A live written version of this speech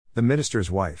The Minister's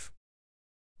Wife.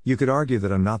 You could argue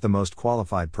that I'm not the most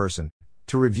qualified person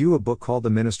to review a book called The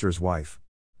Minister's Wife,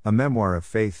 a memoir of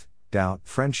faith, doubt,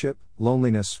 friendship,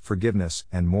 loneliness, forgiveness,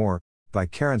 and more, by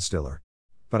Karen Stiller,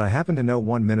 but I happen to know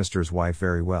one minister's wife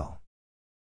very well.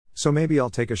 So maybe I'll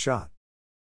take a shot.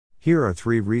 Here are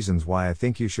 3 reasons why I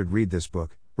think you should read this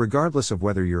book, regardless of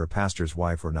whether you're a pastor's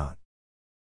wife or not.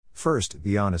 First,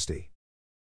 the honesty.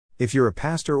 If you're a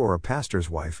pastor or a pastor's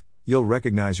wife, you'll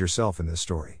recognize yourself in this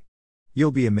story.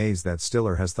 You'll be amazed that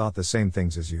Stiller has thought the same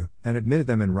things as you, and admitted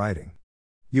them in writing.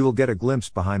 You will get a glimpse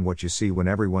behind what you see when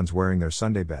everyone's wearing their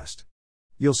Sunday best.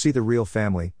 You'll see the real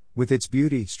family, with its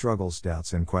beauty, struggles,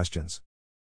 doubts, and questions.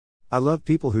 I love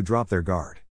people who drop their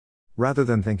guard. Rather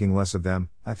than thinking less of them,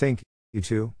 I think, you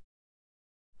too?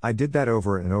 I did that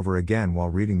over and over again while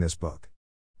reading this book.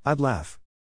 I'd laugh.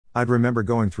 I'd remember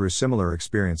going through similar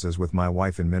experiences with my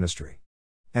wife in ministry.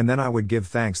 And then I would give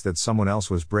thanks that someone else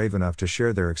was brave enough to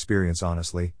share their experience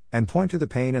honestly, and point to the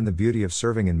pain and the beauty of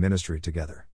serving in ministry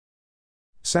together.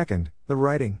 Second, the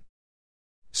writing.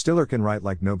 Stiller can write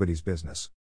like nobody's business.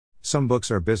 Some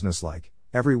books are businesslike,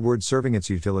 every word serving its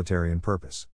utilitarian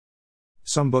purpose.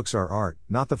 Some books are art,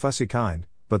 not the fussy kind,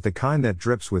 but the kind that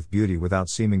drips with beauty without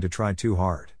seeming to try too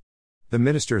hard. The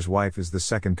Minister's Wife is the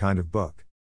second kind of book.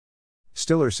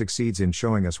 Stiller succeeds in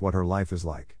showing us what her life is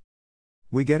like.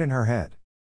 We get in her head.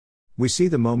 We see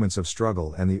the moments of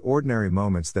struggle and the ordinary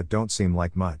moments that don't seem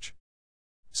like much.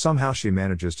 Somehow she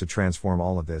manages to transform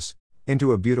all of this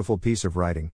into a beautiful piece of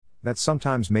writing that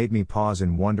sometimes made me pause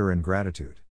in wonder and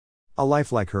gratitude. A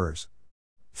life like hers,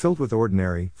 filled with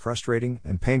ordinary, frustrating,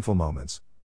 and painful moments,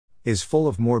 is full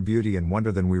of more beauty and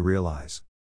wonder than we realize.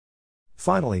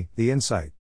 Finally, the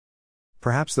insight.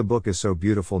 Perhaps the book is so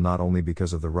beautiful not only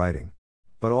because of the writing,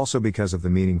 but also because of the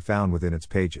meaning found within its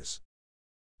pages.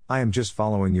 I am just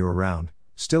following you around,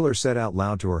 Stiller said out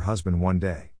loud to her husband one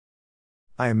day.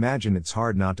 I imagine it's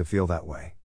hard not to feel that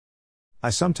way. I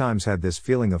sometimes had this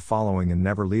feeling of following and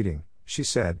never leading, she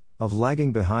said, of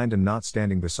lagging behind and not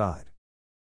standing beside.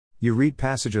 You read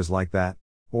passages like that,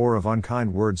 or of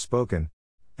unkind words spoken,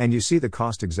 and you see the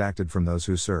cost exacted from those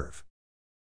who serve.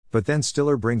 But then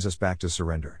Stiller brings us back to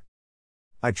surrender.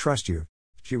 I trust you,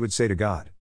 she would say to God.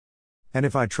 And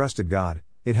if I trusted God,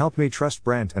 it helped me trust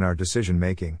Brent and our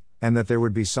decision-making, and that there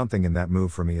would be something in that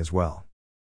move for me as well.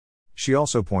 She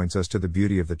also points us to the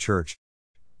beauty of the church.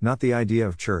 Not the idea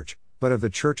of church, but of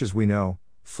the church as we know,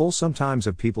 full sometimes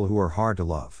of people who are hard to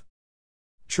love.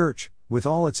 Church, with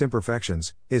all its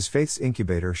imperfections, is faith's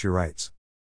incubator, she writes.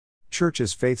 Church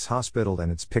is faith's hospital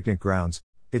and its picnic grounds,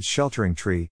 its sheltering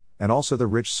tree, and also the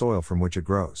rich soil from which it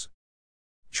grows.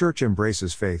 Church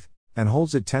embraces faith, and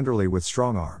holds it tenderly with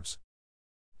strong arms.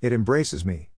 It embraces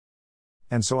me.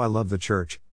 And so I love the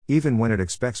church, even when it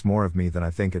expects more of me than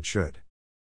I think it should.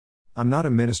 I'm not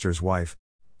a minister's wife,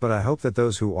 but I hope that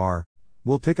those who are,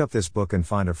 will pick up this book and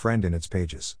find a friend in its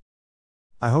pages.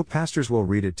 I hope pastors will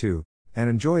read it too,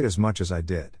 and enjoy it as much as I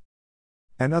did.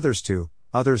 And others too,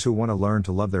 others who want to learn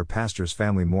to love their pastor's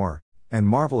family more, and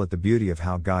marvel at the beauty of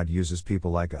how God uses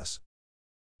people like us.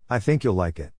 I think you'll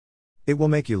like it. It will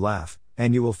make you laugh,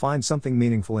 and you will find something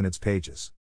meaningful in its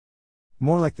pages.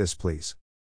 More like this, please.